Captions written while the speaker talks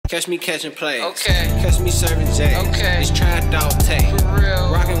Catch me catching plays. Okay. Catch me serving J's. Okay. It's Tried Dog Tay. For real.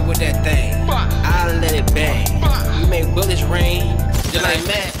 Rockin' with that thing. I let it bang. We make bullets rain. Just like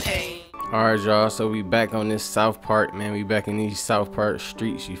Matt Payne. Alright, y'all. So we back on this South Park, man. We back in these South Park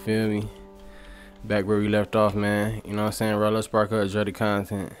streets. You feel me? Back where we left off, man. You know what I'm saying? Roll up, spark up, enjoy the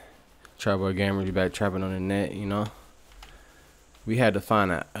content. Trapboy Gamers, we back trapping on the net, you know. We had to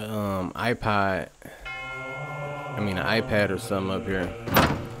find a an iPad or something up here.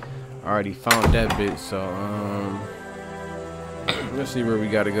 I already found that bit, so let's see where we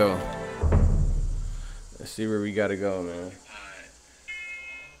gotta go. Let's see where we gotta go, man.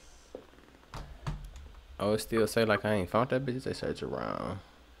 Oh, it still say like I ain't found that bitch. They search around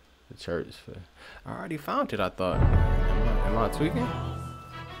the church for. I already found it. I thought. Am I tweaking?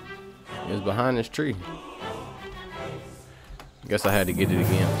 It's behind this tree. Guess I had to get it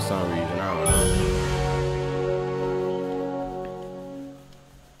again for some reason. I don't know.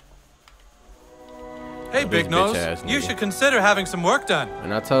 Hey, Big Nose, you should consider having some work done.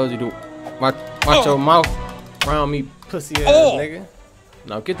 And I told you to watch your mouth around me, pussy ass nigga.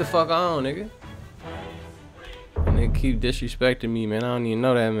 Now get the fuck on, nigga. And they keep disrespecting me, man. I don't even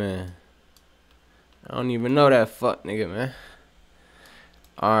know that, man. I don't even know that fuck nigga, man.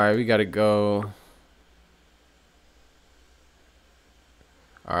 Alright, we gotta go.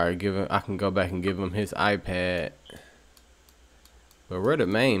 Alright, I can go back and give him his iPad. But where the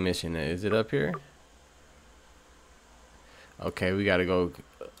main mission at? Is it up here? Okay, we gotta go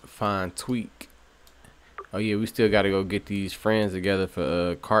find Tweak. Oh yeah, we still gotta go get these friends together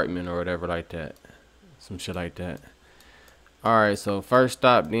for Cartman or whatever like that. Some shit like that. Alright, so first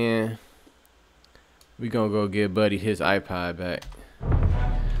stop then. We gonna go give Buddy his iPod back.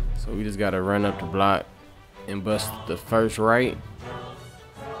 So we just gotta run up the block and bust the first right.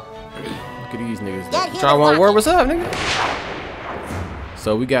 Look at these niggas. Try one word, what's up, nigga?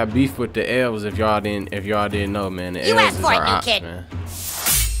 So we got beef with the elves. If y'all didn't know, man. The elves is our ops, man.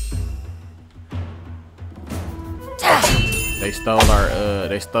 They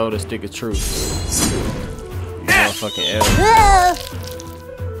stole the stick of truth. You motherfucking elves.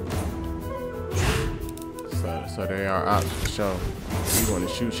 So they are ops for sure. You want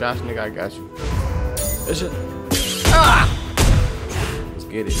to shoot shots, nigga? I got you. Let's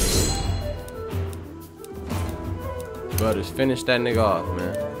get it, nigga. Butters, finish that nigga off,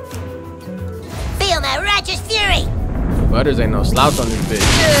 man. Feel my righteous fury. Butters ain't no slouch on this bitch.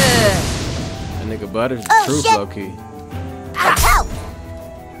 That nigga Butters the truth, low key. Help!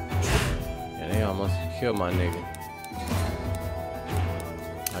 Yeah, they almost killed my nigga.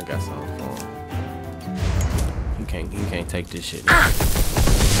 I got something for him. He can't take this shit. Yeah,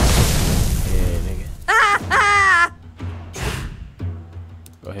 nigga.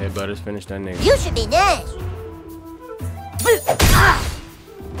 Go ahead, Butters, finish that nigga. You should be nice.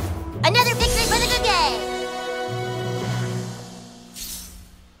 Another victory for the good game.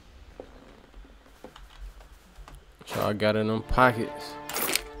 So I got in them pockets.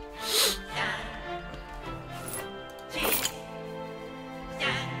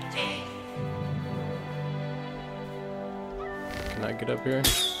 Can I get up here?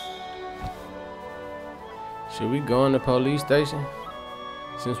 Should we go in the police station?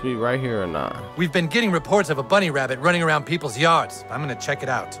 Since we right here or not? We've been getting reports of a bunny rabbit running around people's yards. I'm gonna check it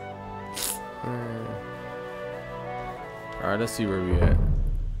out. Alright, let's see where we at.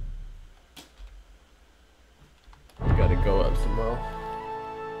 We gotta go up some more.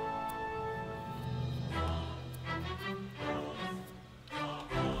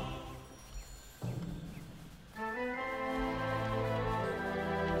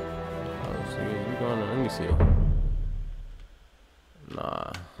 Let's see, we going to, let me see.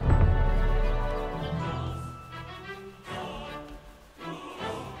 Nah.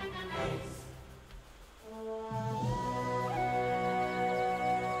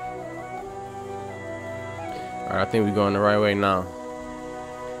 Alright, I think we're going the right way now.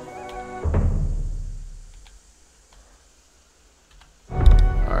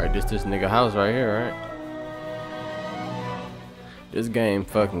 Alright, this nigga house right here, right? This game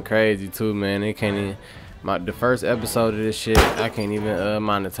fucking crazy too, man. They can't even. The first episode of this shit, I can't even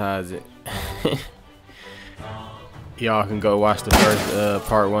monetize it. Y'all can go watch the first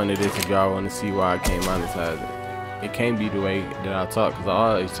part 1 of this if y'all want to see why I can't monetize it. It can't be the way that I talk, because I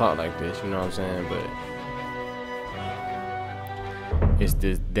always talk like this, you know what I'm saying? But it's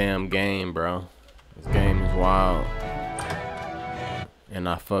this damn game, bro. This game is wild. And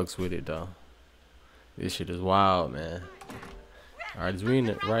I fucks with it, though. This shit is wild, man. Alright, is we in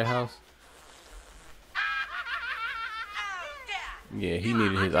the right house? Yeah, he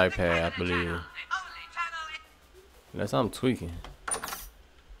needed his iPad, I believe. Unless I'm tweaking.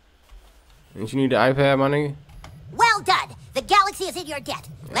 Didn't you need the iPad, my nigga? Well done. The galaxy is in your debt.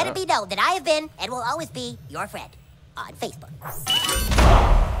 Let it be known that I have been and will always be your friend on Facebook.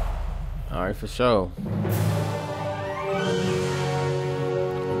 Alright, for sure.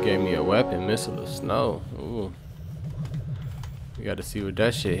 He gave me a weapon, missile of snow. Ooh. We got to see what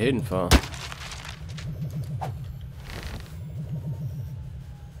that shit hitting for.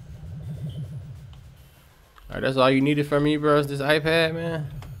 Alright, that's all you needed from me, bro? Is this iPad,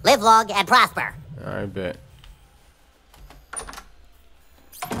 man? Live long and prosper. Alright, bet.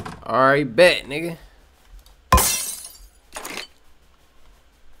 Alright, bet, nigga.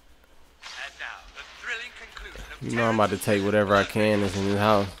 You know I'm about to take whatever I can that's in this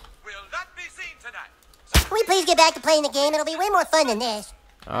house. Can we please get back to playing the game? It'll be way more fun than this.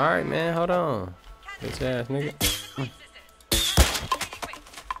 Alright, man, hold on. Bitch ass nigga.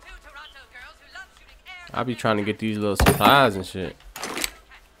 I be trying to get these little supplies and shit.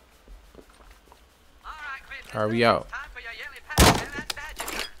 Are we out?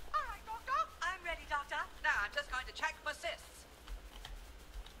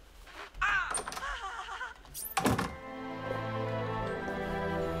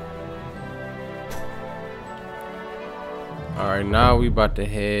 Alright, now we about to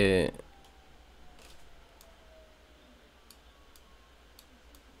head.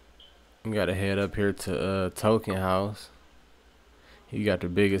 We gotta head up here to Token House. He got the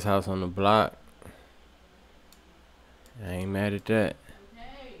biggest house on the block. I ain't mad at that.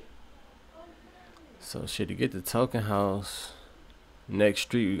 So shit, to get to Token House, next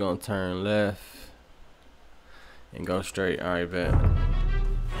street we gonna turn left and go straight. Alright, bet.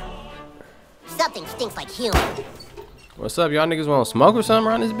 Something stinks like human. What's up, y'all niggas want to smoke or something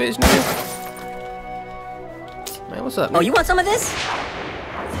around this bitch, nigga? Man, what's up, nigga? Oh, you want some of this?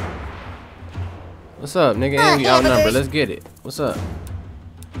 What's up, nigga? And we outnumbered. Let's get it. What's up?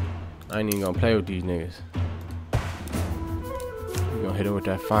 I ain't even gonna play with these niggas. We gonna hit it with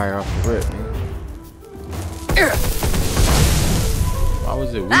that fire off the rip, nigga. Why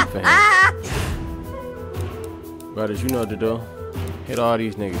was it weak for him? Brothers, you know what to do. Hit all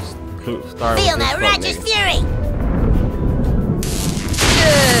these niggas. Start Feel that righteous fury!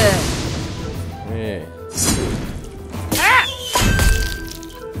 Yeah.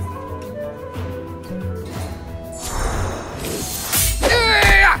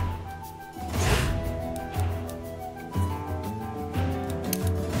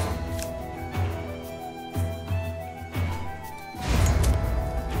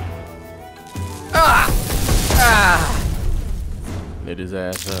 Lit his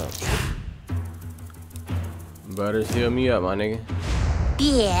ass up. Butters, heal me up, my nigga.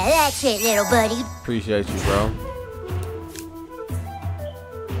 Yeah, that's it, little buddy. Appreciate you, bro.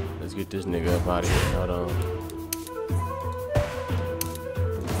 Let's get this nigga up out of here. Hold on.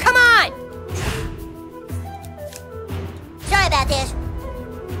 Come on! Sorry about this.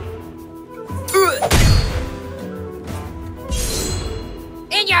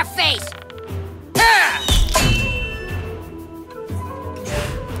 In your face!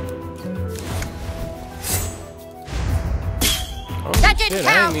 Shit,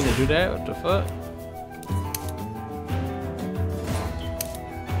 I didn't mean to do that. What the fuck?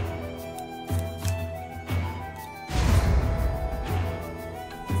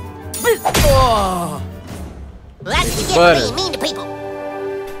 Oh. That's what you get for being mean to people.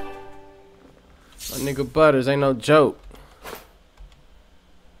 My nigga Butters ain't no joke.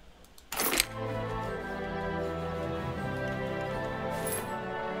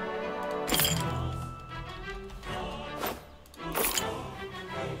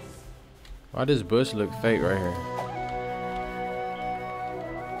 Why does bush look fake right here?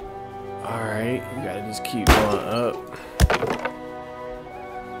 Alright, we gotta just keep going up.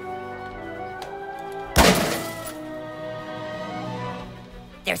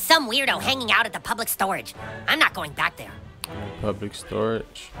 There's some weirdo hanging out at the public storage. I'm not going back there. Public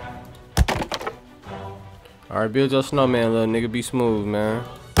storage. Alright, build your snowman, little nigga. Be smooth, man.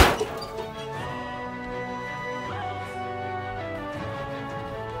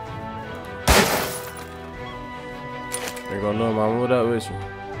 There go little mama. What up with you?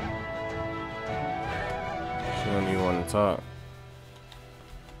 She don't even want to talk.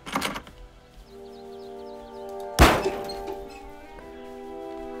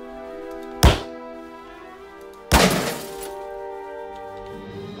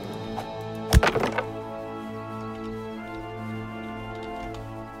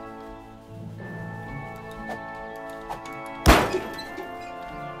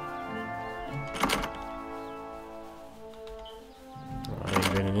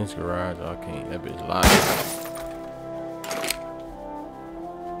 In this garage, I can't. That bitch live.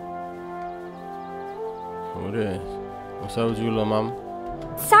 Who this? What's up with you, little mama?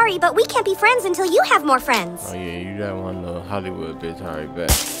 Sorry, but we can't be friends until you have more friends. Oh yeah, you that one little Hollywood bitch. All right,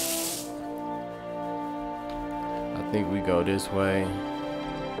 bet. I think we go this way.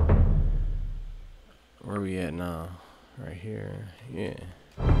 Where we at now? Right here. Yeah.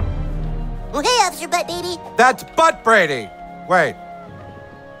 Well, hey, Officer Butt Baby. That's Butt Brady. Wait.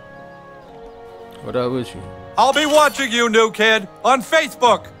 What up with you? I'll be watching you, new kid, on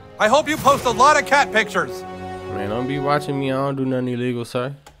Facebook. I hope you post a lot of cat pictures. Man, don't be watching me. I don't do nothing illegal,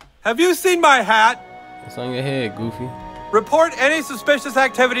 sir. Have you seen my hat? It's on your head, Goofy. Report any suspicious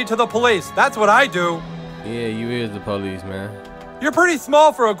activity to the police. That's what I do. Yeah, you is the police, man. You're pretty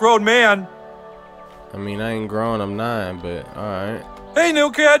small for a grown man. I mean, I ain't grown. I'm 9, but all right. Hey,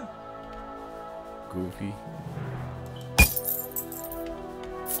 new kid. Goofy.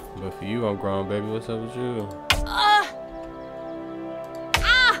 But for you, I'm grown, baby. What's up with you?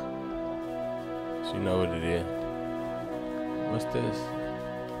 So you know what it is. What's this?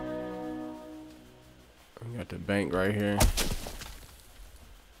 We got the bank right here.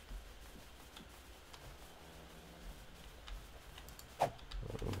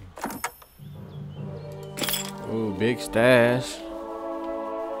 Ooh, big stash.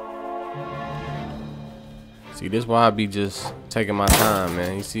 See, this why I be just taking my time,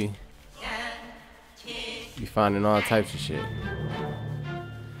 man. You see? Be finding all types of shit.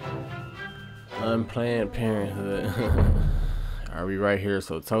 Unplanned Parenthood. Are we right here?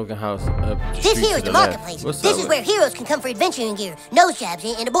 So Token House up the street. This here is to the left. marketplace. What's This up is with where it? heroes can come for adventuring gear, nose jabs,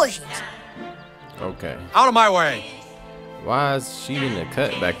 and abortions. Okay. Out of my way. Why is she in the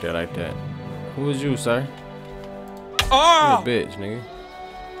cut back there like that? Who is you, sir? Oh! You a bitch, nigga.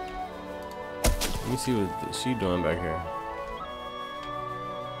 Let me see what she doing back here.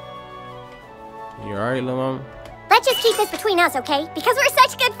 You alright, little mama? Let's just keep this between us, okay? Because we're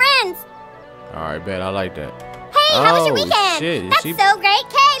such good friends. Alright, bet. I like that. Hey, how was your weekend? Shit. That's so great.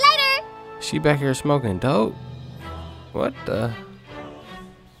 Okay, later. She back here smoking dope? What the?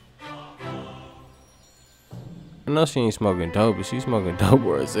 I know she ain't smoking dope, but she's smoking dope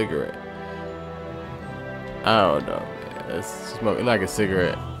or a cigarette. I don't know, man. It's smoking like a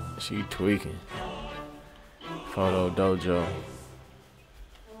cigarette. She tweaking. Photo dojo.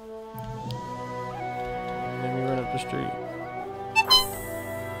 Let me run up the street.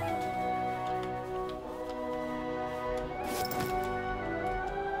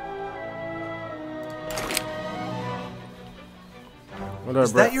 What up,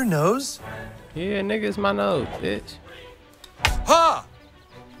 Is bro? that your nose? Yeah, nigga, it's my nose, bitch. Ha!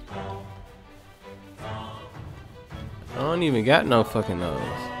 I don't even got no fucking nose.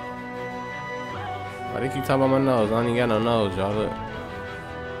 Why they keep talking about my nose? I don't even got no nose, y'all. Look.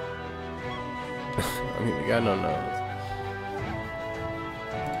 I don't even got no nose.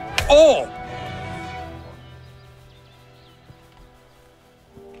 Oh!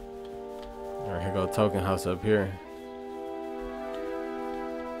 Alright, here go Token House up here.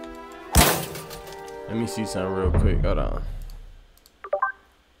 Let me see something real quick. Hold on.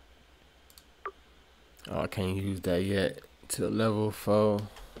 Oh, I can't use that yet. Till level 4.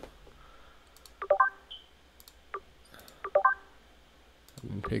 I've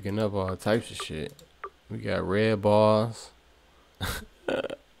been picking up all types of shit. We got red balls.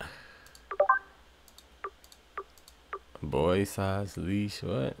 Boy size leash.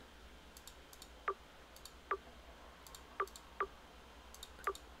 What?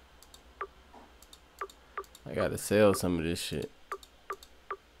 I gotta sell some of this shit.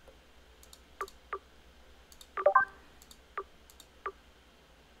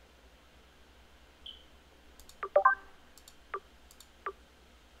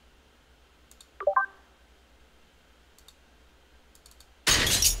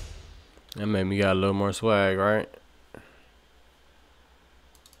 That made me got a little more swag, right?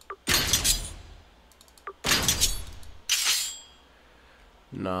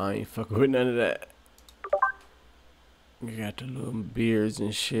 Nah, I ain't fucking with none of that. You got the little beards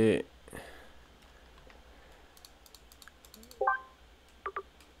and shit.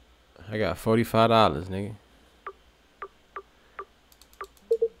 I got $45, nigga.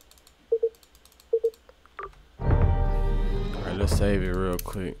 Alright, let's save it real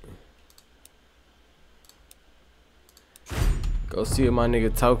quick. Go see what my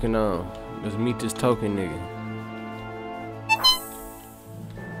nigga Token on. Let's meet this Token nigga.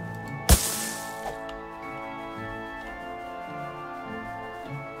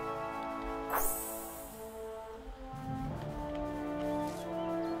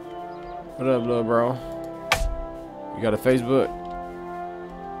 What up, little bro? You got a Facebook?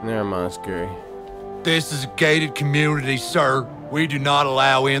 Never mind, scary. This is a gated community, sir. We do not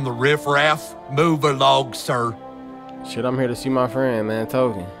allow in the riffraff. Move along, sir. Shit, I'm here to see my friend, man,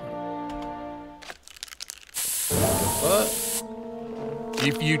 Token. What?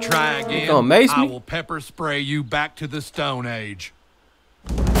 If you try again, I will pepper spray you back to the Stone Age.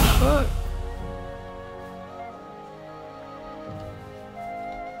 What?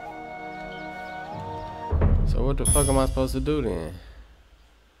 So what the fuck am I supposed to do then?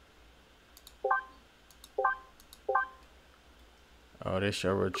 Oh, they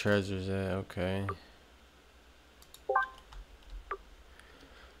show where treasures at, okay.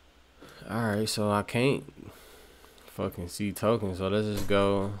 Alright, so I can't fucking see Token, so let's just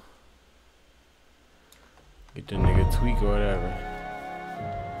go get the nigga Tweak or whatever.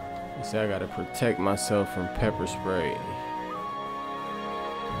 He said I gotta protect myself from pepper spray.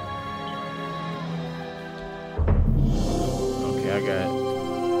 Okay, I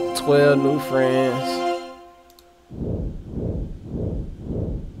got 12 new friends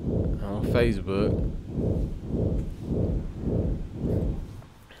on Facebook.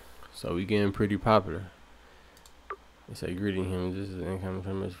 So we getting pretty popular. They say greeting him. This is an incoming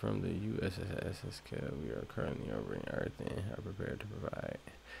premise from the USS Cal. We are currently orbiting Earth and are prepared to provide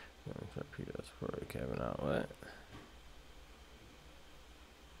torpedoes for Kevin out. What?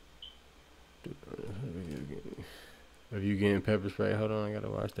 Are you getting pepper spray? Hold on, I gotta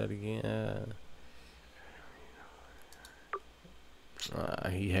watch that again.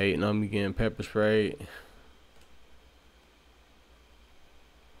 He hating on me getting pepper sprayed.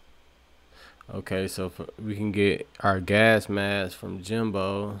 Okay, so we can get our gas mask from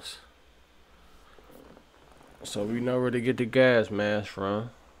Jimbo's. So we know where to get the gas mask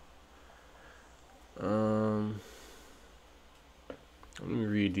from. Let me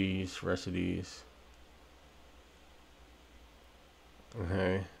read these rest of these.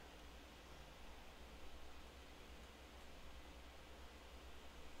 Okay.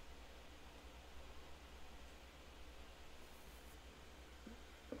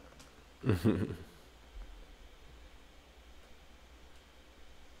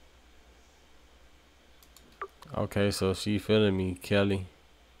 Okay, so she feeling me, Kelly,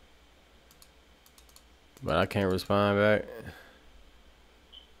 but I can't respond back.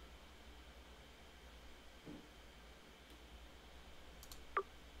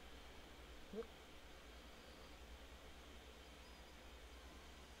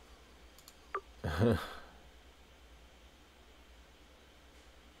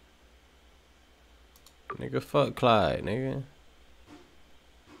 Nigga, fuck Clyde, nigga.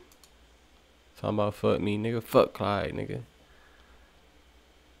 Talking about fuck me, nigga. Fuck Clyde, nigga.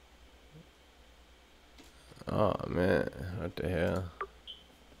 Oh, man. What the hell?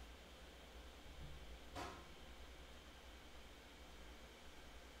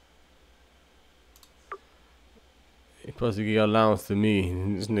 You supposed to give your allowance to me.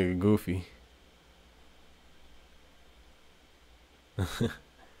 This nigga goofy.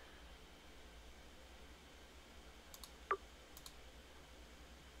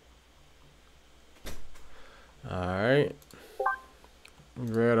 Alright.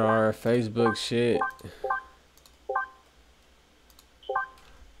 Read our Facebook shit.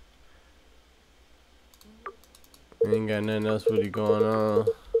 We ain't got nothing else really going on.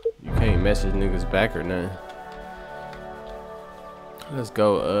 You can't message niggas back or nothing. Let's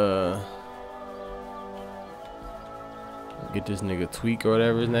go, get this nigga Tweak or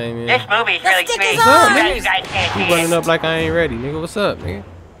whatever his name is. This movie's really sweet. What's up, nigga? You running up like I ain't ready, nigga. What's up, nigga?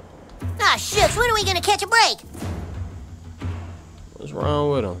 Ah, shit. When are we gonna catch a break? What's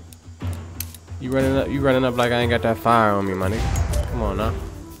wrong with him? You running up like I ain't got that fire on me, my nigga. Come on now.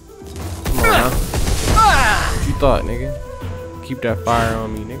 Come on now. What you thought, nigga? Keep that fire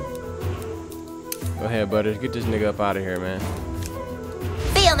on me, nigga. Go ahead, Butters. Get this nigga up out of here, man.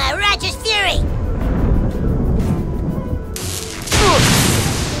 Feel my righteous fury.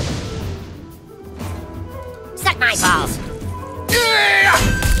 Suck my balls.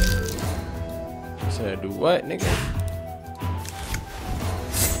 You said do what, nigga?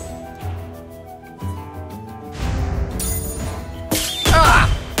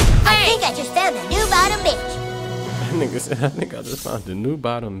 I think I just found the new bottom bitch. That nigga said, I think I just found the new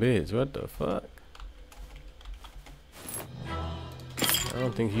bottom bitch. What the fuck? I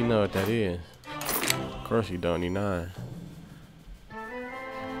don't think he know what that is. Of course he don't, he 9.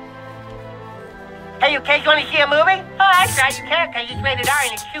 Hey, you kids want to see a movie? Oh, that's right, you can, because it's rated R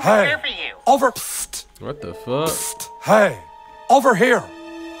and it's super clear for you. Over. Psst. What the fuck? Hey, over here.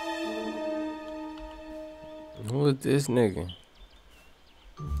 Who is this nigga?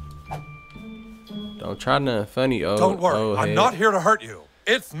 Don't try nothing funny, Don't worry, I'm not here to hurt you.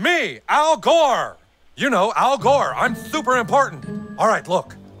 It's me, Al Gore. You know, Al Gore. I'm super important. All right,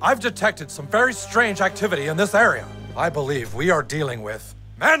 look. I've detected some very strange activity in this area. I believe we are dealing with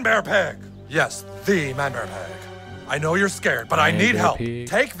Man-Bear Pig. Yes, the Man-Bear Pig. I know you're scared, but I need help. Pig.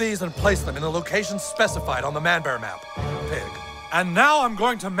 Take these and place them in the locations specified on the Man-Bear map, Pig. And now I'm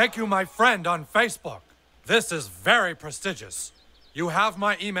going to make you my friend on Facebook. This is very prestigious. You have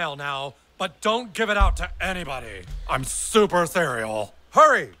my email now, but don't give it out to anybody. I'm super serial.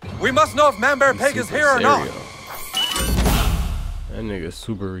 Hurry! We must know if Man-Bear Pig is here or not. That nigga's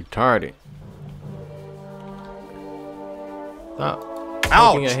super retarded. Stop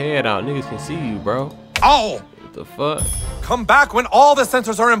poking your head out. Niggas can see you, bro. Ow! What the fuck? Come back when all the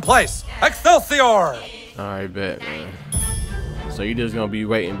sensors are in place. Excelsior! Alright, bet, man. So you just gonna be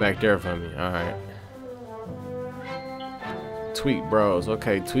waiting back there for me. Alright. Tweak Bros.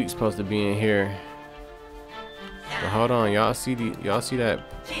 Okay, Tweak's supposed to be in here. But hold on, y'all see that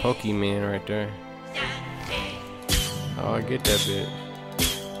Pokemon right there? Oh, I get that bit.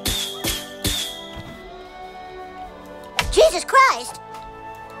 Jesus Christ!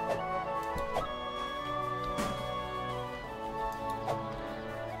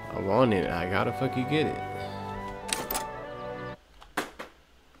 I want it. I gotta fucking get it.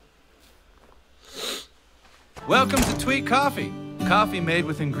 Welcome to Tweak Coffee. Coffee made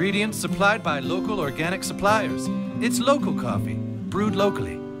with ingredients supplied by local organic suppliers. It's local coffee, brewed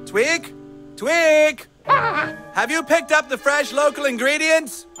locally. Tweak? Tweak! Have you picked up the fresh local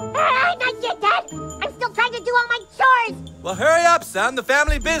ingredients? Not yet, Dad. I'm still trying to do all my chores. Well, hurry up, son. The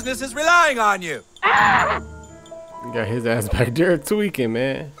family business is relying on you. You got his ass back there tweaking,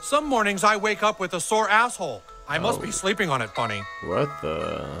 man. Some mornings I wake up with a sore asshole. I must be sleeping on it, funny. What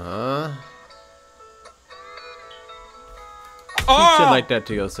the, huh? Oh! Keep shit like that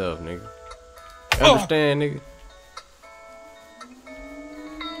to yourself, nigga. Understand, nigga?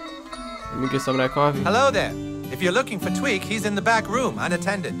 Let me get some of that coffee. Hello there. If you're looking for Tweak, he's in the back room,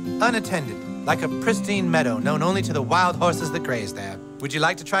 unattended. Unattended. Like a pristine meadow known only to the wild horses that graze there. Would you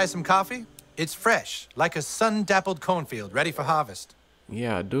like to try some coffee? It's fresh, like a sun-dappled cornfield, ready for harvest.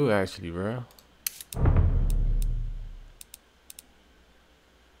 Yeah, I do actually, bro.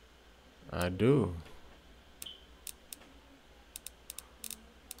 I do.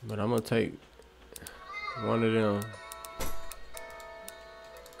 But I'm gonna take one of them.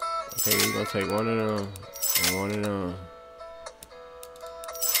 Okay, we're gonna take one of them and one of them.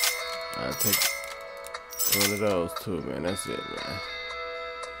 I'll take one of those too, man. That's it, man.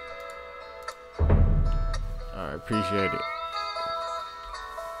 I appreciate it.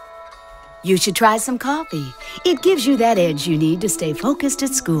 You should try some coffee. It gives you that edge you need to stay focused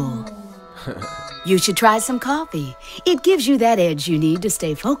at school. You should try some coffee. It gives you that edge you need to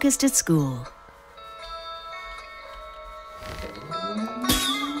stay focused at school.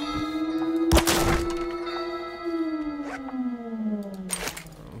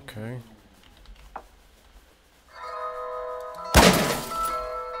 Okay.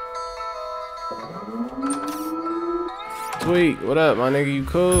 Tweak, what up, my nigga? You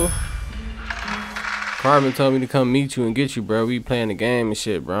cool? Carmen told me to come meet you and get you, bro. We playing the game and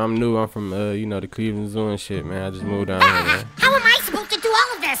shit, bro. I'm new. I'm from, you know, the Cleveland Zoo and shit, man. I just moved down here, man. How am I supposed to do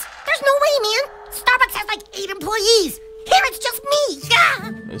all of this? There's no way, man. Starbucks has like 8 employees. Here it's just me.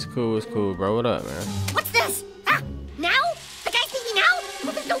 Yeah. It's cool, bro. What up, man? What's this? Now? The guy's thinking now?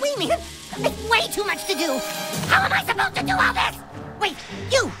 Well, there's no way, man. It's way too much to do. How am I supposed to do all this? Wait,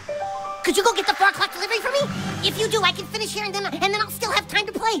 you. Could you go get the 4 o'clock delivery for me? If you do, I can finish here and then I'll still have time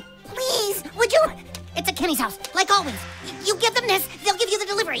to play. Please, would you? It's at Kenny's house, like always. You give them this, they'll give you the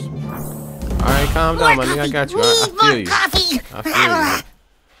delivery. All right, calm down, my nigga. I got you. I feel you. Coffee. I feel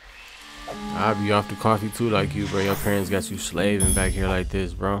you. I'll be off the coffee too, like you, bro. Your parents got you slaving back here like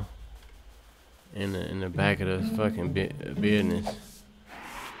this, bro. In the back of the fucking business.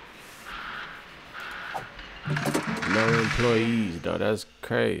 No employees, though. That's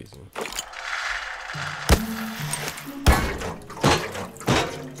crazy.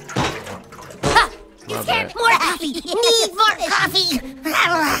 You said more coffee. Need more coffee.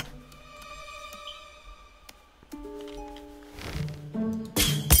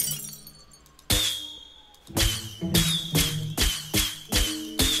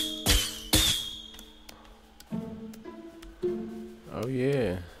 Oh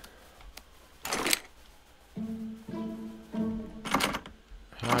yeah.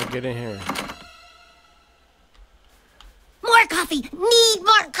 How I get in here? More coffee. Need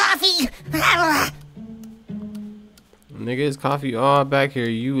more coffee. Nigga, it's coffee all back here.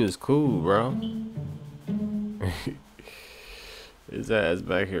 You is cool, bro. His ass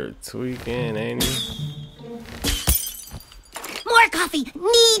back here tweaking, ain't he? More coffee. coffee.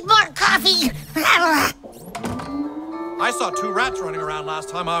 Need more coffee. I saw 2 rats running around last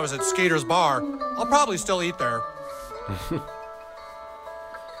time I was at Skeeter's bar. I'll probably still eat there.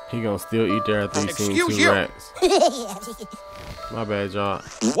 He gonna still eat there after he's seen 2 rats. My bad, y'all.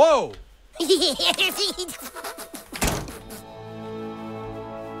 Whoa!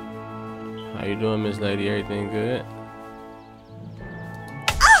 How you doing, Miss Lady? Everything good?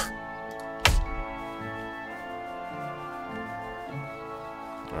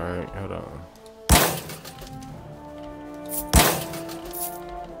 Alright, hold on.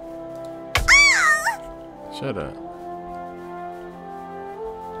 Shut up.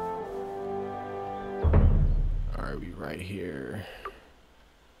 Alright, we right here.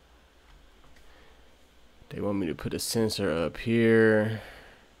 They want me to put a sensor up here.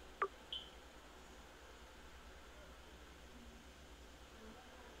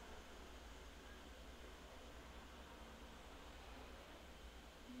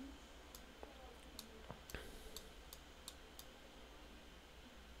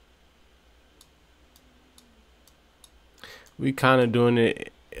 We kind of doing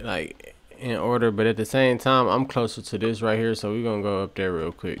it like in order, but at the same time I'm closer to this right here, so we're gonna go up there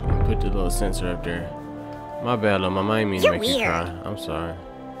real quick and put the little sensor up there. My bad, love, I didn't mean to make you cry. I'm sorry.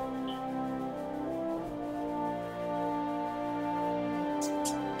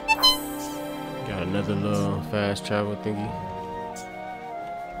 Got another little fast travel thingy.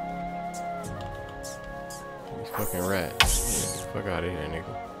 These fucking rats. Get the fuck out of here,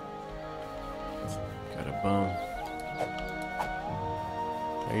 nigga. Got a bum.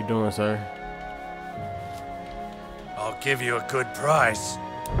 How you doing, sir? I'll give you a good price.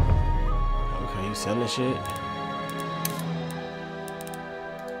 Okay, you selling shit?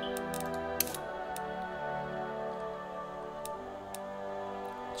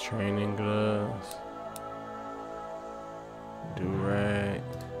 Training gloves. Do-rag.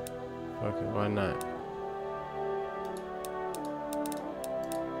 Fuck it, why not?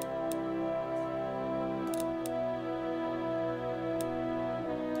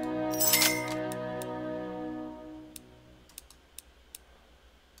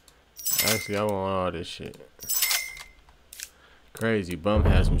 Actually, I want all this shit. Crazy bum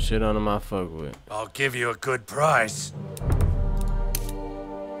has some shit on him I fuck with. I'll give you a good price.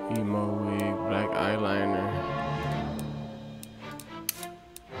 Emo wig, black eyeliner.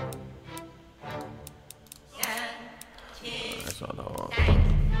 That's all I want.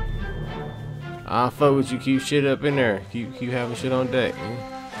 I'll fuck with you, keep shit up in there. Keep having shit on deck, man.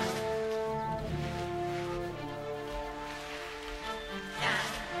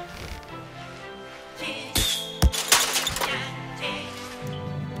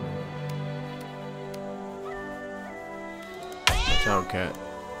 Watch out, cat.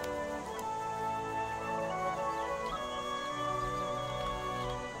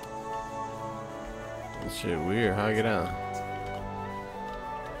 This shit weird. How I get out?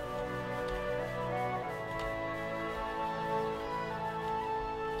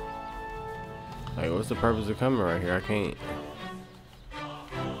 Like, what's the purpose of coming right here? I can't.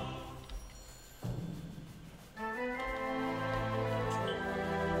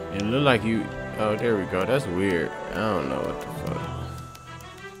 It look like you. Oh, there we go. That's weird. I don't know what the fuck.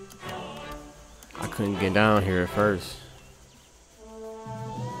 I couldn't get down here at first.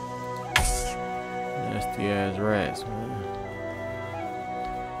 Nasty ass rats, man.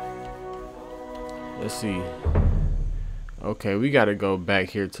 Let's see. Okay, we gotta go back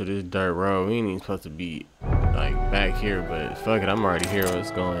here to this dirt road. We ain't even supposed to be like back here, but fuck it, I'm already here.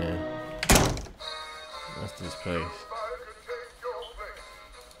 Let's go in. What's this place?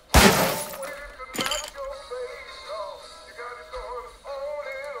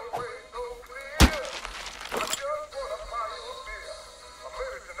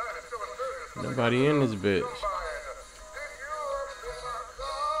 Nobody in this bitch.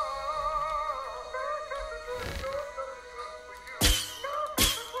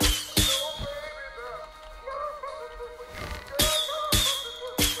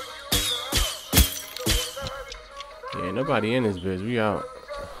 Yeah, nobody in this bitch. We out.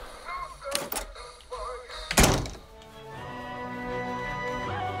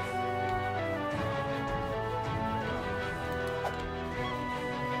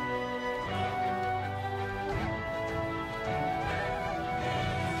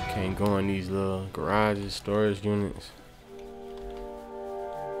 Can't go in these little garages, storage units.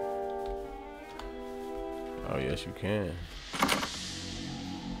 Oh yes, you can.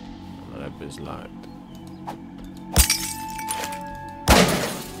 Oh, that bitch locked.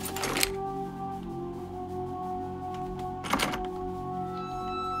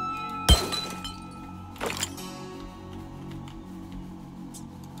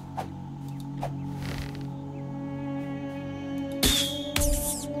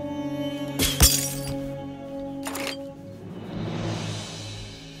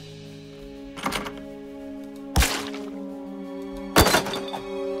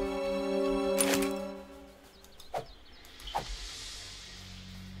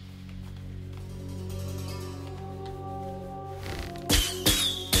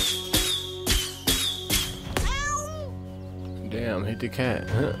 hit the cat.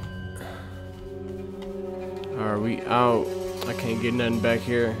 Alright, we out. I can't get nothing back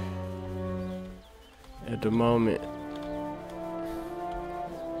here at the moment.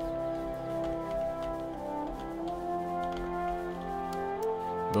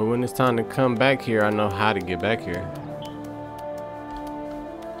 But when it's time to come back here, I know how to get back here.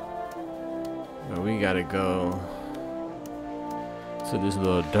 But we gotta go to this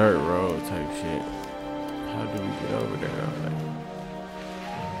little dirt road type shit. How do we get over there?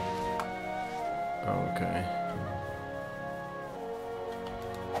 Oh, okay.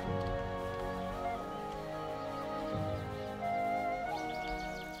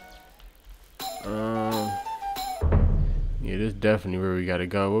 Yeah, this is definitely where we gotta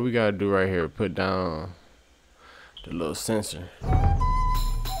go. What we gotta do right here, put down the little sensor.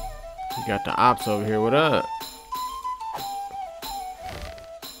 We got the ops over here. What up?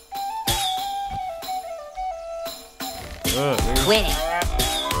 What up, nigga? Quit it.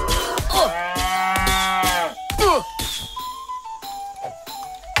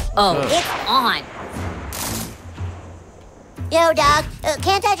 Oh, it's on. Yo, Doc,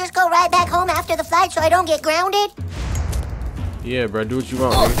 can't I just go right back home after the flight so I don't get grounded? Yeah, bro, do what you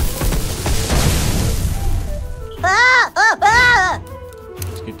want, nigga.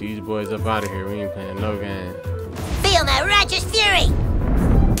 Let's get these boys up out of here. We ain't playing no game. Feel my righteous fury.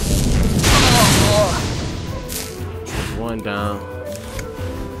 There's one down.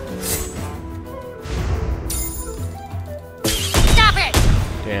 Stop it!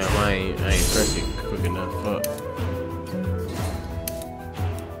 Damn, I ain't pressed it quick enough. Fuck.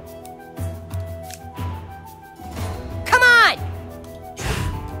 Come on!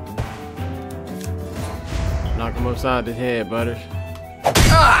 Knock him upside the head, Butters.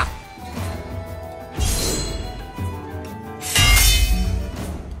 Ah!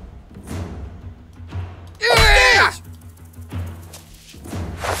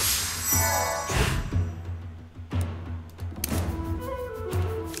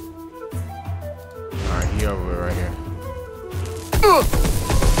 Alright, he over right here.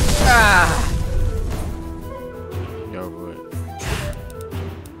 He over it.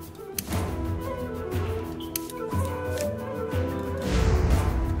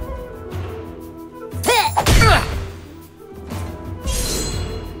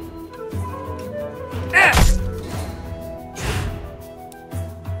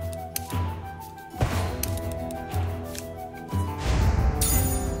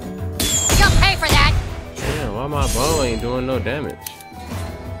 You'll pay for that. Damn, why my bow ain't doing no damage?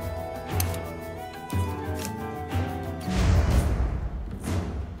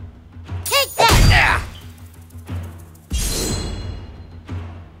 Take that.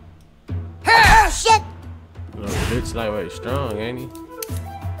 Shit. Little bitch lightweight strong, ain't he?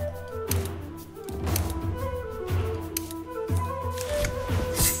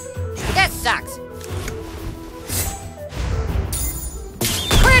 That sucks.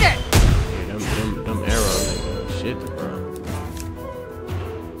 Quit it. Yeah, them arrows ain't gonna shit, bro.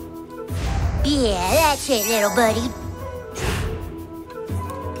 Yeah, that's it, little buddy.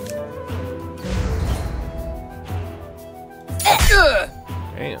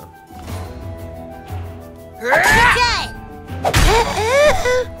 Damn.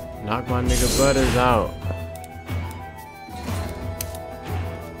 Knock my nigga Butters out.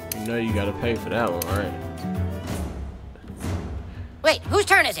 You know you gotta pay for that one, right? Wait, whose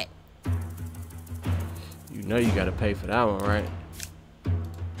turn is it? You know you gotta pay for that one, right?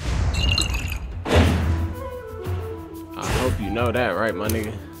 I hope you know that, right, my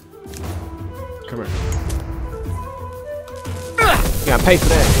nigga? Come here. You gotta pay for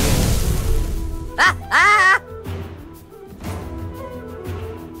that, nigga.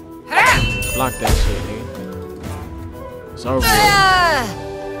 Block that shit, nigga. It's over with.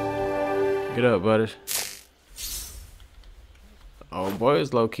 Get up, Butters. Oh, boy,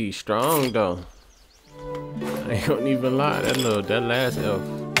 it's low-key strong, though. I ain't gonna even lie. That last elf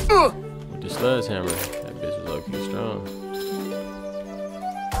with the sledgehammer, that bitch was low-key strong.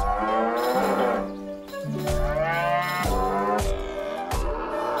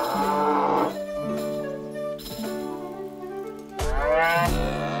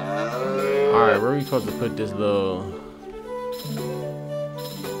 Alright, where are we supposed to put this little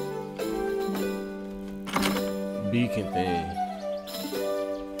beacon thing?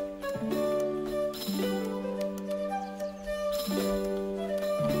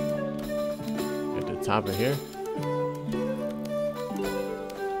 At the top of here?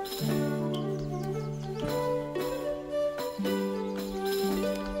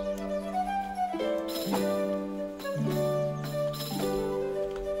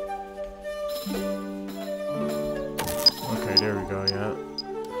 Okay, there we go.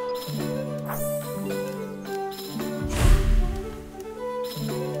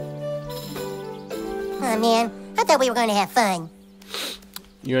 Oh, man. I thought we were going to have fun.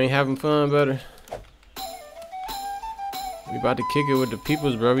 You ain't having fun, brother? We about to kick it with the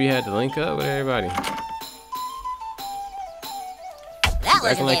peoples, bro. We had to link up with everybody. That wasn't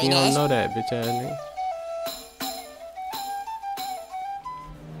acting like very you nice. don't know that, bitch ass nigga.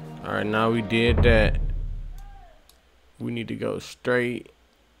 Alright, now we did that. We need to go straight.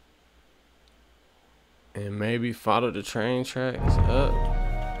 And maybe follow the train tracks up.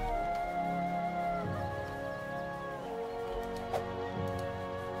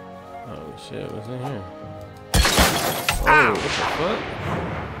 Oh shit, what's in here? Oh, what the fuck?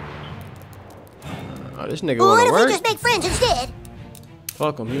 Oh, this nigga Well, wanna what if work? we just make friends instead?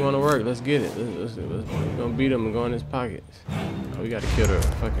 Fuck him, he wanna work. Let's get it. We're gonna beat him and go in his pockets. Oh, we gotta kill the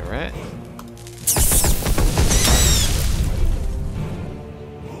fucking rat.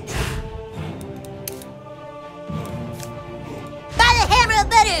 By the hammer of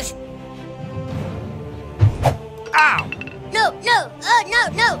Butters! Ow! No, no, no,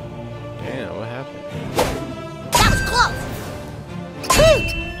 no! Damn, what happened? That was close! Whew.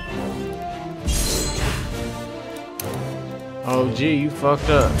 Oh, gee, you fucked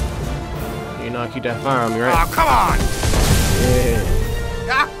up. You know I keep that fire on me, right? Oh, come on!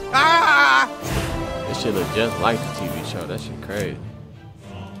 Yeah. Ah! This shit look just like the TV show. That shit crazy.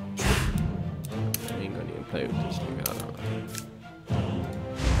 I ain't gonna even play with this nigga. Hold on.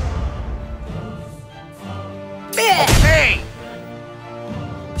 Hey!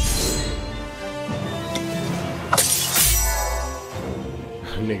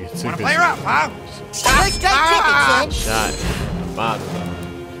 Nigga took Wanna this play her up, huh? First strike tripping, son. shot at the bottom.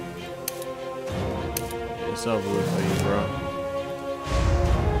 It's over with for you, bro.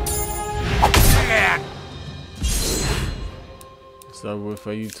 Yeah. It's over with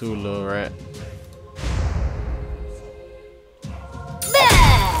for you too, little rat.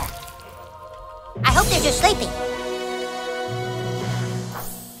 Bah! I hope they're just sleeping.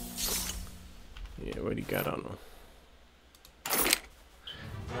 Yeah, what he got on him?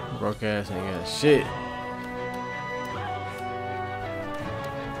 Broke ass ain't got shit.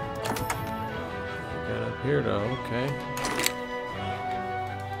 Got up here though, okay.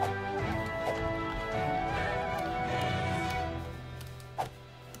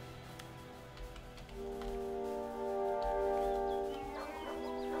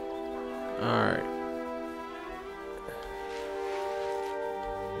 Alright.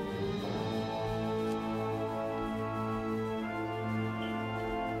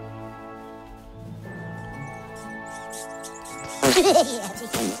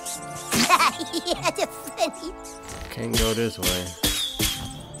 Yeah, that's funny. Can't go this way.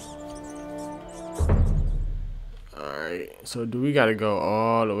 Alright, so do we gotta go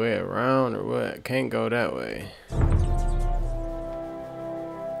all the way around or what? Can't go that way.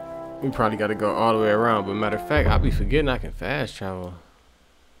 We probably gotta go all the way around, but matter of fact, I'll be forgetting I can fast travel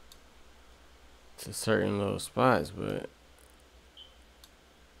to certain little spots, but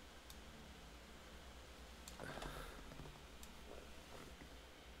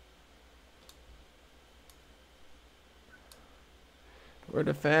where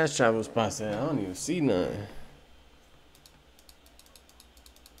the fast travel spots at? I don't even see none.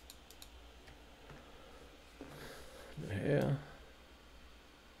 The hell?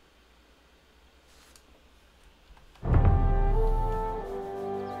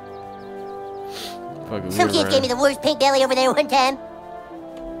 Some kid gave me the worst pink belly over there one time.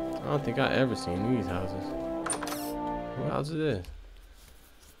 I don't think I ever seen these houses. What house is this?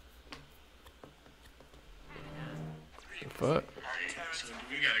 The fuck?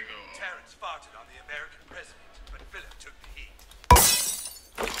 Terrence farted on the American president, but Philip took the heat.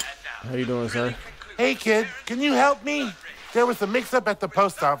 How you doing, sir? Hey, kid, can you help me? There was a mix-up at the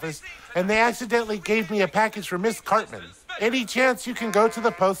post office, and they accidentally gave me a package for Miss Cartman. Any chance you can go to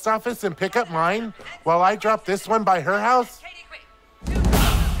the post office and pick up mine while I drop this one by her house?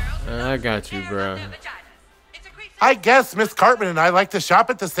 I got you, bro. I guess Miss Cartman and I like to shop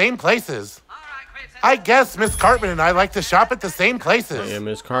at the same places. I guess Miss Cartman and I like to shop at the same places. Yeah,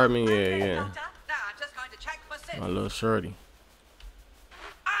 Miss Cartman, yeah. My little shorty.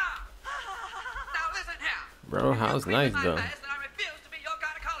 Bro, house nice though.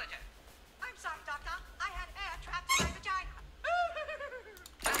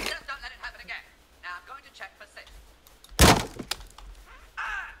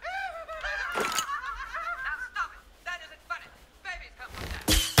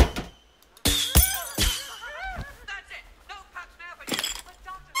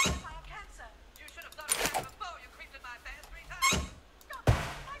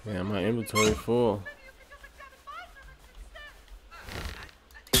 Yeah, my inventory full.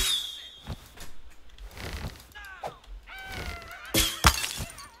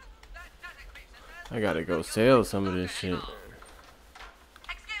 I gotta go sell some of this shit.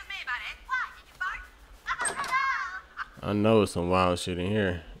 I know some wild shit in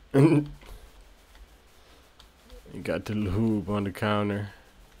here. You got the lube on the counter.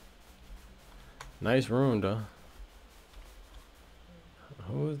 Nice room though.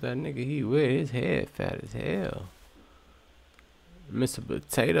 Who is that nigga he with? His head fat as hell. Mr.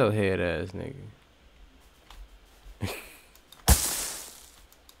 Potato Head ass nigga.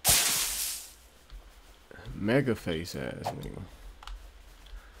 Mega face ass nigga.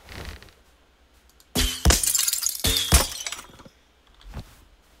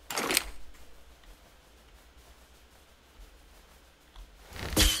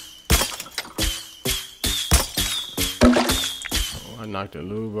 I knocked the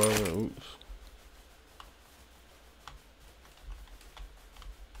lube over. Oops.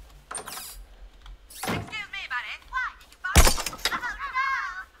 Excuse me, buddy. Why did you buy it? Oh, no.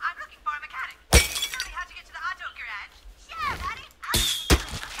 I'm looking for a mechanic. Tell me how to get to the auto garage. Sure, buddy.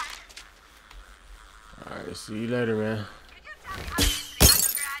 Alright, see you later, man. Could you tell me how to get to the auto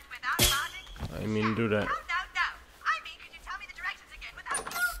garage without farting? I didn't mean to do that. No. I mean, could you tell me the directions again without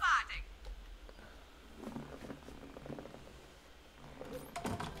you farting?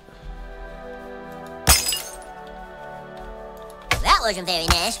 That wasn't very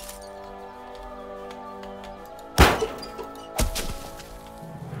nice.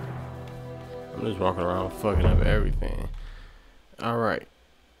 I'm just walking around fucking up everything. Alright.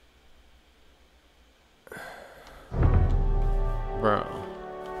 Bro.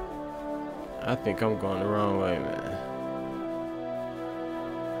 I think I'm going the wrong way, man.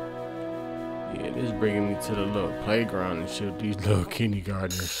 Yeah, this is bringing me to the little playground and shit. These little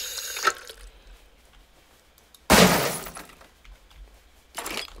kindergartners.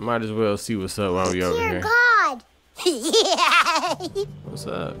 Might as well see what's up while we over here. Dear God. Yeah. What's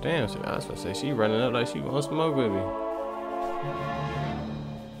up? Damn, I was gonna say she running up like she wants to smoke with me.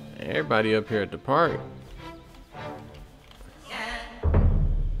 Everybody up here at the park.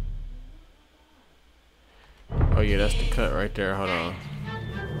 Oh yeah, that's the cut right there. Hold on.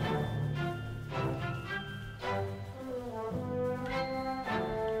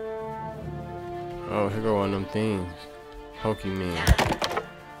 Oh, here go one of them things. Pokemon.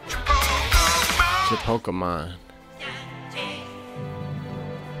 Pokemon.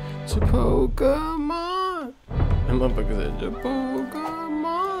 Pokemon. That motherfucker said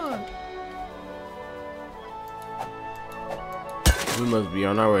Pokemon. We must be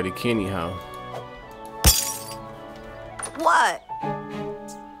on our way to Kenny house. What?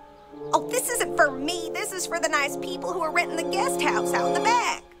 Oh, this isn't for me. This is for the nice people who are renting the guest house out in the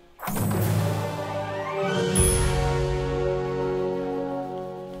back.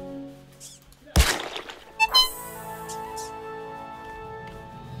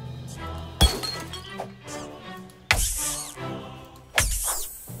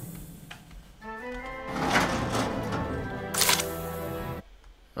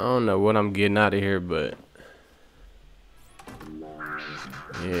 I don't know what I'm getting out of here, but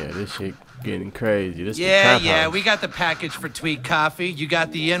yeah, this shit getting crazy. This yeah, we got the package for Tweak Coffee. You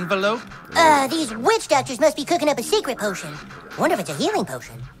got the envelope? These witch doctors must be cooking up a secret potion. Wonder if it's a healing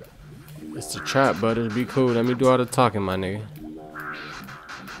potion. It's the trap, Butters. Be cool. Let me do all the talking, my nigga.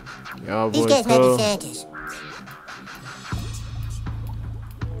 Y'all These boys guys might cool? be Santas.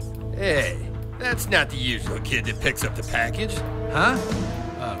 Hey, that's not the usual kid that picks up the package. Huh?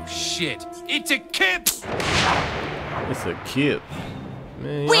 Oh, shit. It's a kip! It's a kip.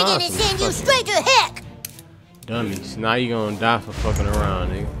 Man, We're gonna send you straight to heck! Dummies. Now you gonna die for fucking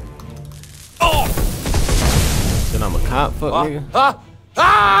around, nigga. Oh! Said I'm a cop, fuck nigga.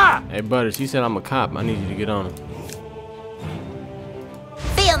 Ah! Hey, Butters, he said I'm a cop. I need you to get on him.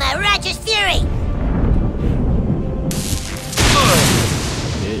 Feel my righteous fury!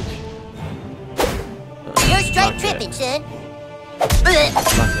 Bitch. You're straight tripping, son.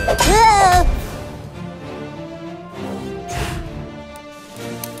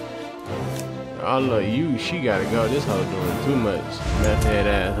 I love you. She gotta go. This hoe doing too much. Meth head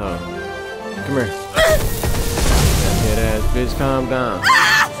ass hoe. Come here. Meth head ass bitch, calm down.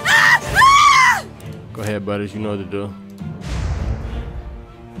 Go ahead, Butters. You know what to do.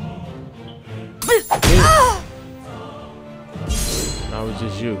 That was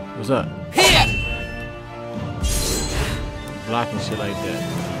just you. What's up? Blocking shit like that.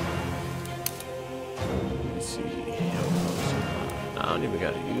 Let's see. I don't even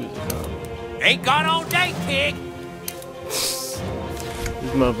gotta use it though. Ain't gone all day, pig. This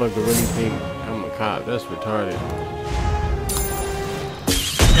motherfucker really think I'm a cop. That's retarded.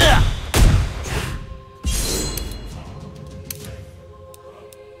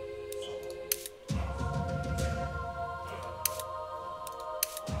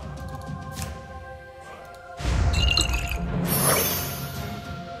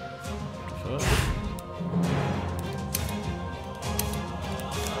 fuck?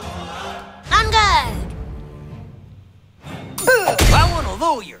 On guard! I want a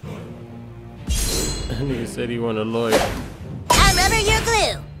lawyer. That nigga said he want a lawyer. I'm rubber, you're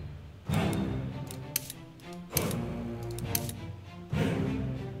glue.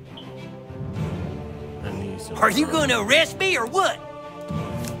 I need some. Are you gonna arrest me or what?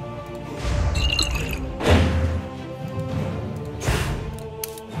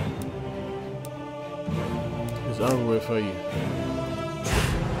 It's over with for you.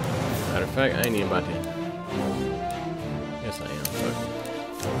 Matter of fact, I ain't even about to. Yes, I am. Fuck.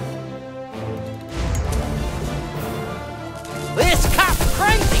 This cop's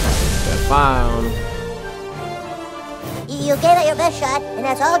crazy. Got fire on him. You gave it your best shot, and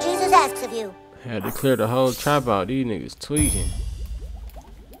that's all Jesus asks of you. Had to clear the whole trap out. These niggas tweaking.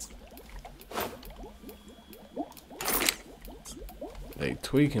 They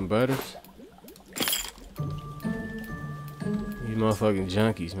tweaking, Butters. These motherfucking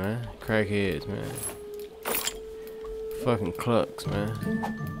junkies, man. Crackheads, man. Fucking clucks, man.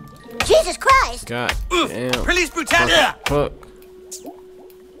 Jesus Christ! God damn. Police brutality. Fuck.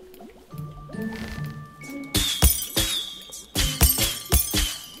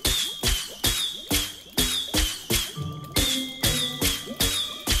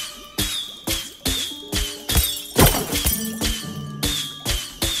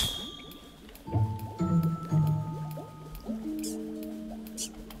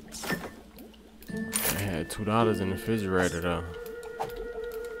 $2 in the refrigerator though.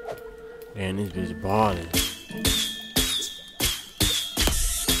 Man, this bitch balling.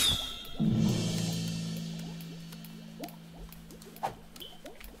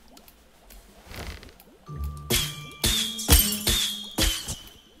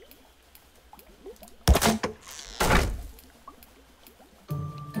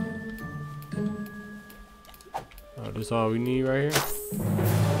 Oh, this all we need right here?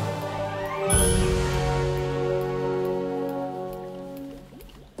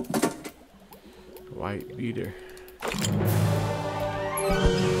 White beater.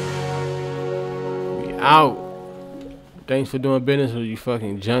 We out. Thanks for doing business with you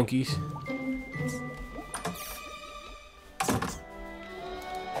fucking junkies.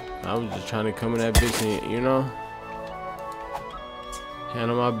 I was just trying to come in that bitch and, you know,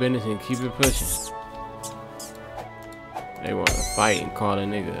 handle my business and keep it pushing. They want to fight and call a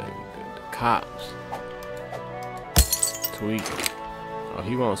nigga the cops. Tweak. Oh,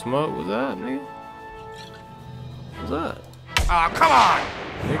 he won't smoke? What's up, nigga? What's up? Oh, come on!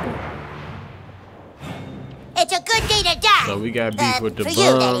 Nigga. It's a good day to die. So we got beef with the for you,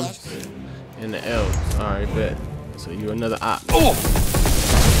 that bums is. and the elves. Alright, bet. So you another op. Oh!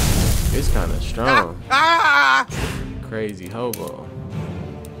 It's kind of strong. Ah! Crazy hobo.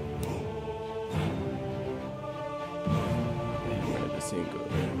 Read the single.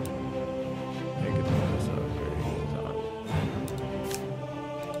 Take it to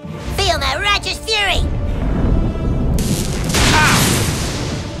Feel my righteous fury.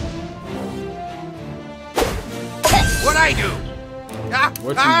 What'd I do?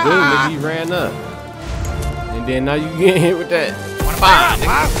 What you do, nigga? You ran up. And then now you getting hit with that. Fire,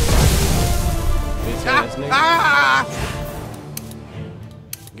 nigga. Bitch ass nigga.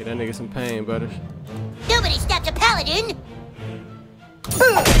 Get that nigga some pain, Butters. Nobody stopped a paladin.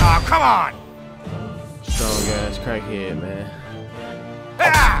 Oh, come on! Strong ass crackhead, man.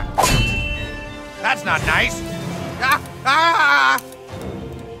 Ah! That's not nice.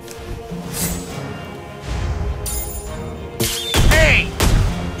 Hey!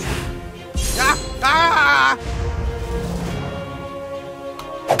 Ow!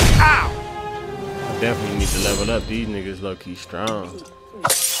 I definitely need to level up. These niggas low key strong.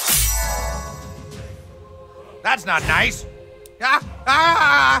 That's not nice.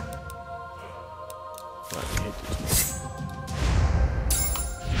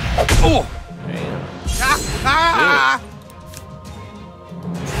 Oh! Damn.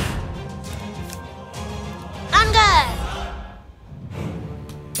 On guard.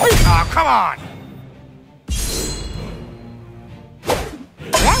 Oh, come on!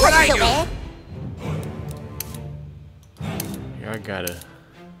 That What'd I wasn't so do? bad. Here I gotta.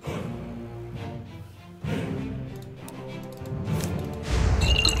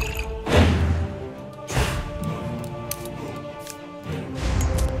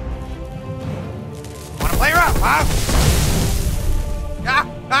 Wanna play her up, huh?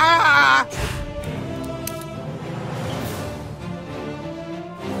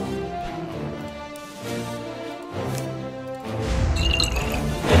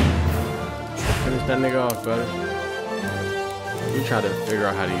 Finish that nigga off, brother. We try to figure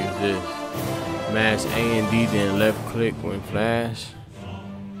out how to use this. Mash A and D, then left click when flash.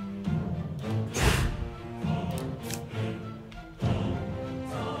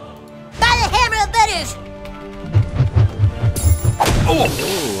 By the hammer of butters!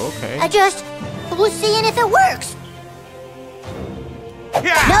 Oh, okay. I just was seeing if it works.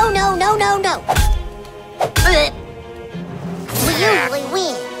 Yeah. No. We usually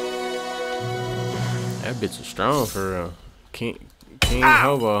win. That bitch is strong for real. King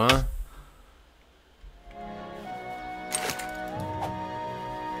Hobo, huh?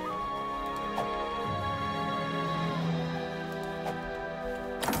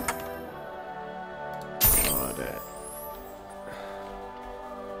 Oh, that.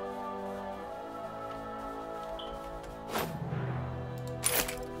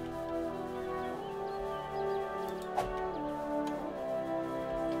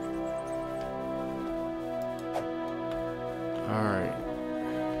 All right.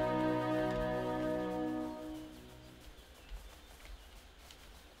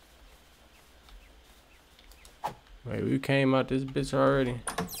 Wait, we came out this bitch already?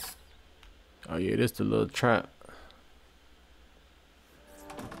 Oh yeah, this the little trap.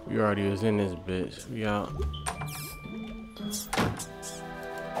 We already was in this bitch. We out.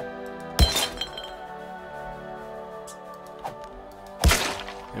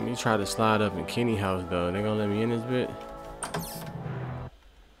 Let me try to slide up in Kenny house though. They gonna let me in this bit?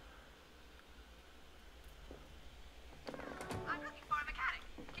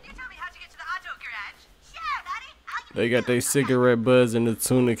 They got their cigarette buzz in the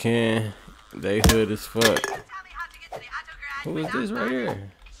tuna can. They hood as fuck. Who is this right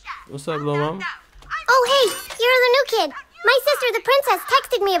here? What's up, little mama? Oh, hey, you're the new kid. My sister, the princess,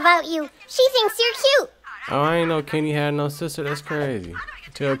 texted me about you. She thinks you're cute. Oh, I ain't know Kenny had no sister. That's crazy.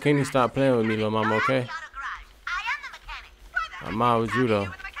 Tell Kenny stop playing with me, little mama, okay? I'm out with you, though.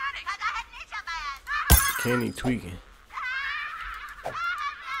 Kenny tweaking.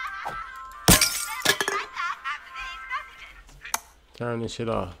 Turn this shit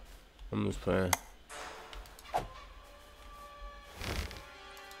off. I'm just playing.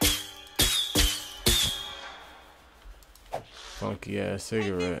 Funky ass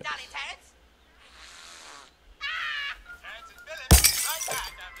cigarette.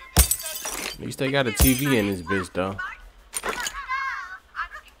 At least they got a TV in this bitch though.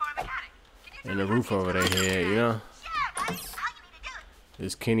 And the roof over their head, you know?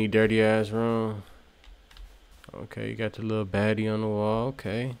 This Kenny dirty ass room. Okay, you got the little baddie on the wall.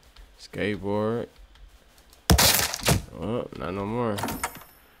 Okay. Skateboard. Oh, not no more.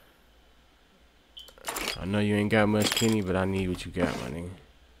 I know you ain't got much, Kenny, but I need what you got, my nigga.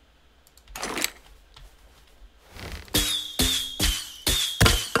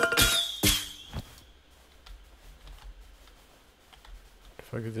 The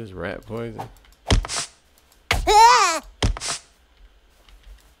fuck is this, rat poison?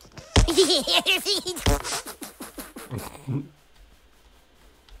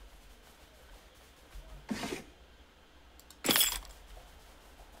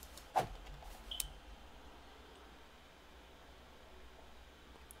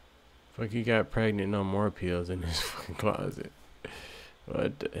 Fuck, you got pregnant, no more pills in this fucking closet.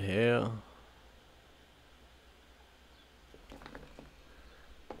 What the hell?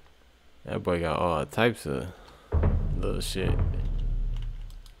 That boy got all types of little shit.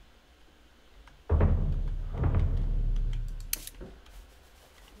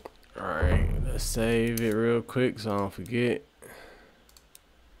 Alright, let's save it real quick so I don't forget.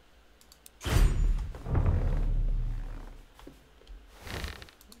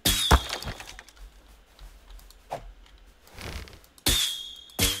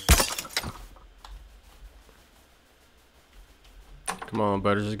 Come on,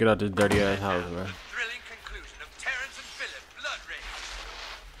 Butters, just get out this dirty ass house, man. Thrilling conclusion of Terrence and Philip Blood Rage.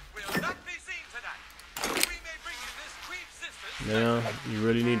 Will not be seen tonight. We may bring you this Queen Sisters. Now, you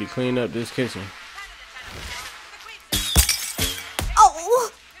really need to clean up this kitchen.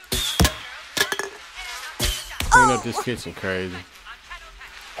 Oh! Clean up this kitchen, crazy.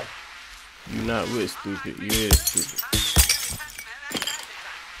 You not with stupid, you is stupid.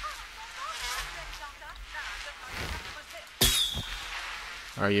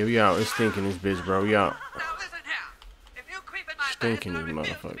 Alright, yeah, we out. It's stinking this bitch, bro. We out. Stinking this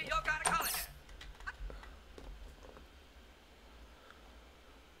motherfucker.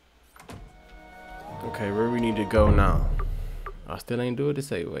 Okay, where we need to go now? I still ain't do it. It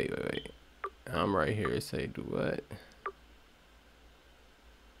say, wait. I'm right here. It say, do what?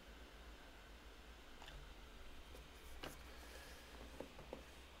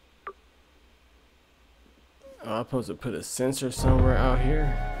 I'm supposed to put a sensor somewhere out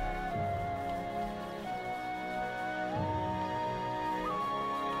here.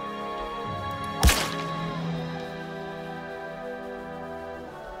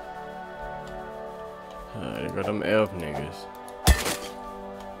 There go them elf niggas.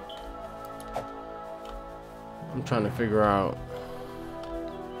 I'm trying to figure out.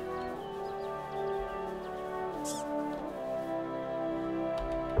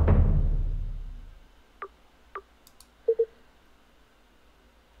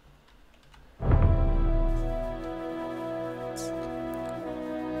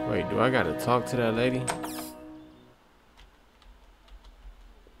 Wait, do I gotta talk to that lady?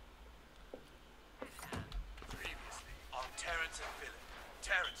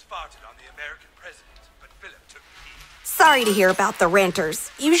 Sorry to hear about the renters.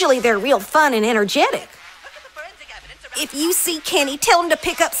 Usually they're real fun and energetic. If you see Kenny, tell him to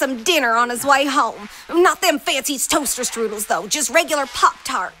pick up some dinner on his way home. Not them fancy toaster strudels, though. Just regular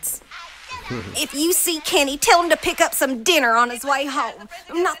Pop-Tarts. If you see Kenny, tell him to pick up some dinner on his way home.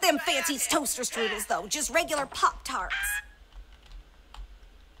 Not them fancy toaster strudels, though. Just regular Pop-Tarts.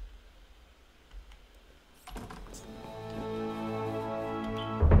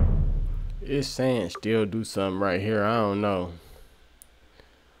 It's saying still do something right here. I don't know.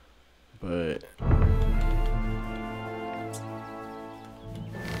 But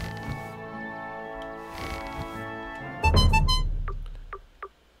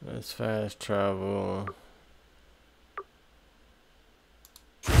let's fast travel.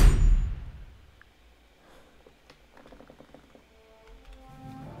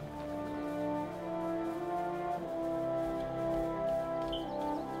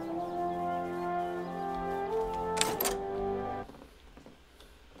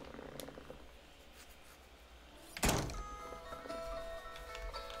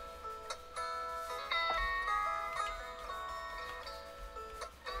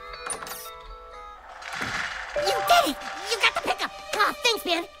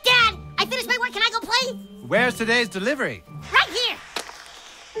 Where's today's delivery? Right here.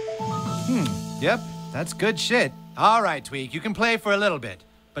 Yep, that's good shit. All right, Tweak, you can play for a little bit.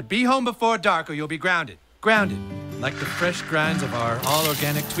 But be home before dark or you'll be grounded. Grounded, like the fresh grinds of our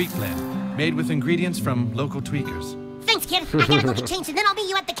all-organic Tweak blend, made with ingredients from local tweakers. Thanks, kid. I gotta go get changed and then I'll meet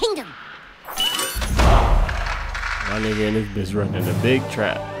you at the kingdom. My nigga in this bitch running a big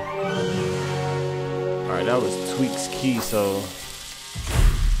trap. Alright, that was Tweak's key, so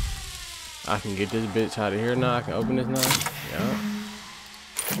I can get this bitch out of here now. I can open this now. Yeah.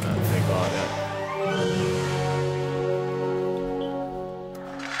 I'll take all that.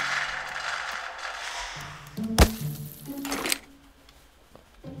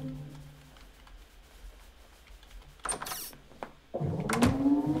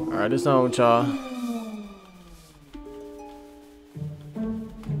 Alright, it's on with y'all.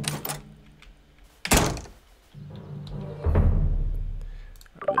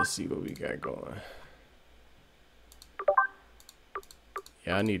 Let's see what we got going.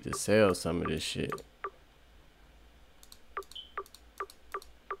 Yeah, I need to sell some of this shit.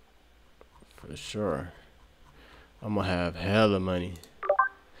 For sure. I'm gonna have hella money.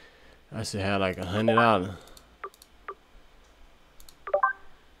 I should have like $100.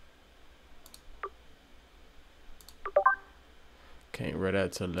 Can't run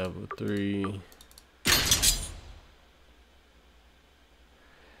that to level 3.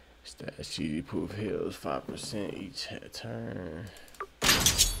 That cheesy poof heals 5% each turn.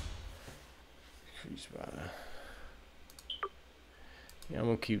 Increase by. Yeah, I'm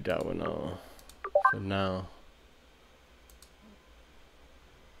gonna keep that one on for now.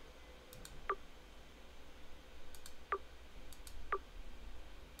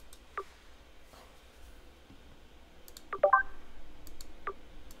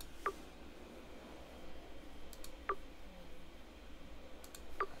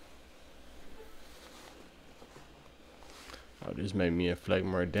 Oh, this made me inflict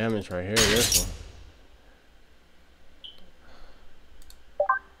more damage right here. This one.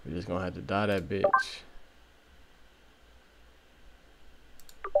 We're just gonna have to die that bitch.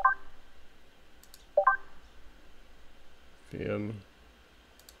 Feel me?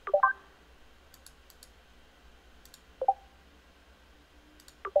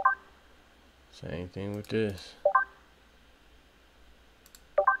 Same thing with this.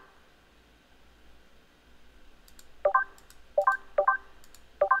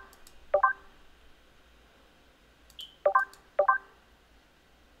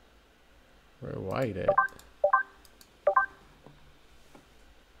 Where White at?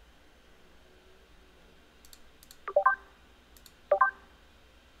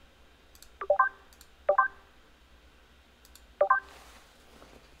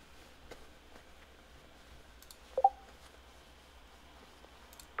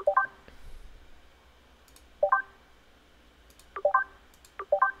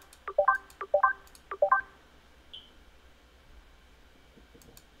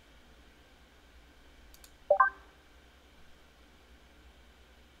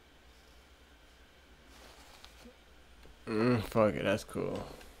 fuck it, that's cool.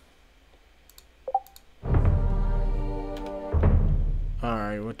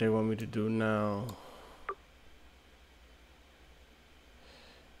 Alright, what they want me to do now?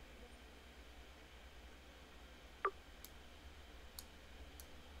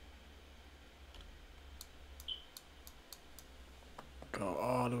 Go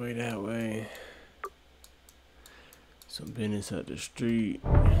all the way that way. Some business up the street.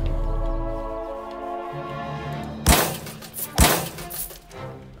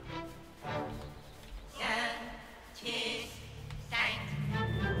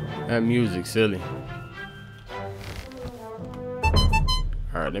 That music silly.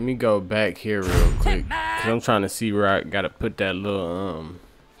 Alright, let me go back here real quick, cause I'm trying to see where I gotta put that little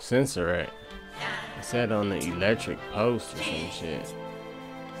sensor at. It's that on the electric post or some shit.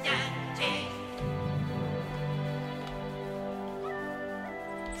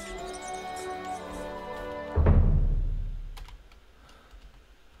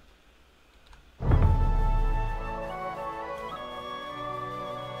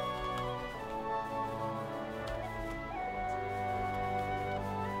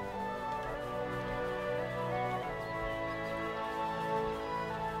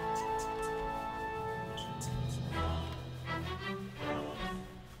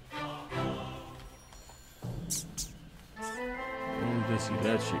 This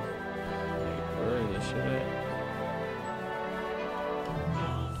electric. Where is this shit at?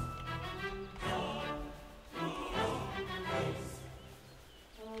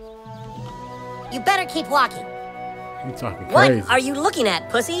 You better keep walking. He talking crazy. What are you looking at,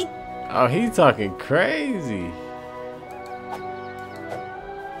 pussy? Oh, he talking crazy.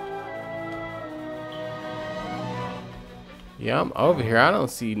 Yeah, I'm over here. I don't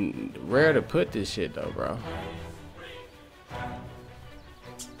see where to put this shit though, bro.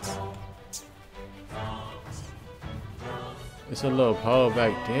 It's a little pole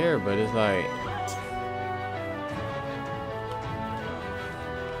back there, but it's like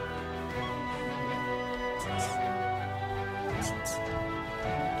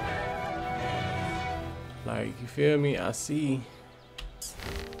you feel me? I see.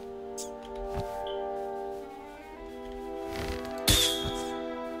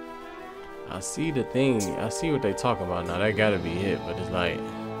 I see the thing. I see what they talking about now. That gotta be it, but it's like,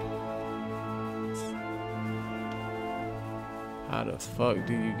 how the fuck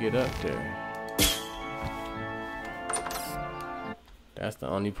do you get up there? That's the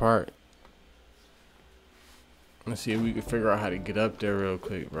only part. Let's see if we can figure out how to get up there real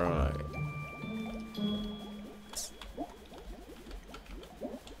quick, bro. Like,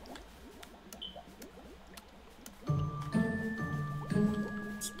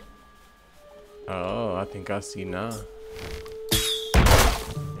 oh, I think I see now.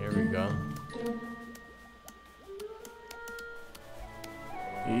 There we go.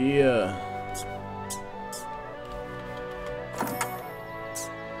 Yeah.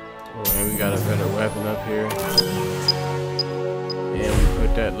 Oh, and we got a better weapon up here. And we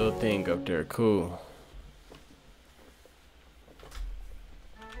put that little thing up there. Cool.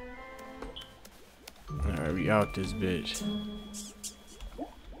 Alright, we out this bitch.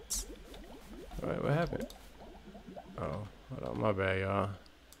 Alright, what happened? Oh, hold on, my bad, y'all.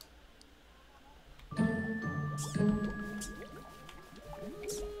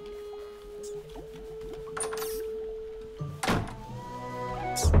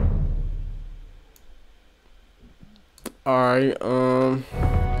 Alright,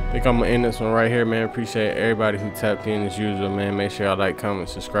 I think I'm gonna end this one right here, man. Appreciate everybody who tapped in as usual, man. Make sure y'all like, comment,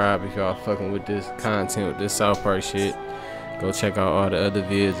 subscribe if y'all fucking with this content, with this South Park shit. Go check out all the other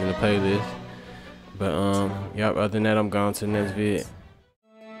vids in the playlist. But yep, other than that, I'm going to the next vid.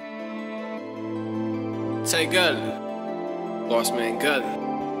 Tay Gully, Boss Man Gully.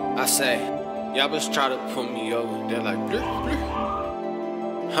 I say, y'all just try to put me over. They're like, bleh,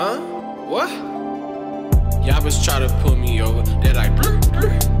 bleh. Huh? What? Y'all was try to pull me over, they're like, bleh,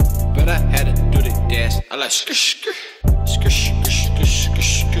 bleh. But I had to do the dash. I like, skish, skish, skish, skish, skish,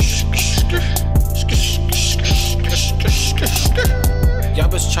 skish, skish, skish, skish, skish, skish, skish, skish. Y'all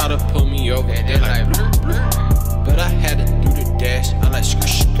was try to pull me over, they're like, bleh, bleh. But I had to do the dash. I like,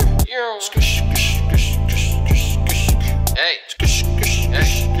 skish, skish, skish, skish, skish, skish, skish, hey, skish, skish,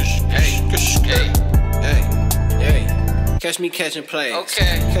 skish, hey, skish, hey, hey, hey. Catch me catching plays.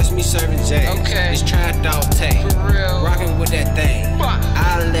 Okay. Catch me serving J's. Okay. It's tried dog tag. For real. Rockin' with that thing.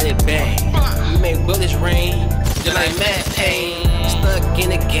 I'll let it bang. We make bullets rain. Just like Matt Payne. Stuck in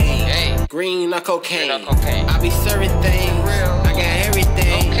the game. Hey. Green or cocaine. I be serving things. I got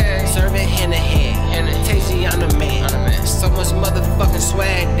everything. Okay. Serving hand to hand. Tasty, I'm the man. So much motherfucking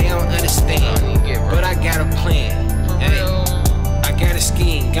swag they don't understand. But I got a plan. For real.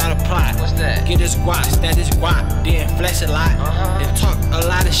 I stash this guap, then flex a lot. And talk a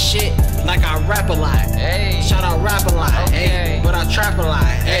lot of shit like I rap a lot. Shout out rap a lot, but I trap a lot,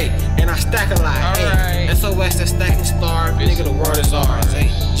 and I stack a lot. SOS the stacking star, nigga, the world is ours.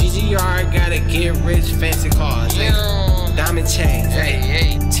 GGR gotta get rich, fancy cars. Diamond chains,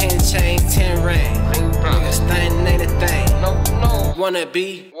 10 chains, 10 rings. Nigga stunning ain't a thing. Wanna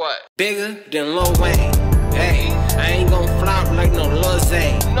be bigger than Lil Wayne. I ain't gon' flop like no Lil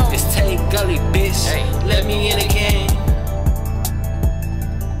Zay. It's Tay Gully, bitch. Let me in again.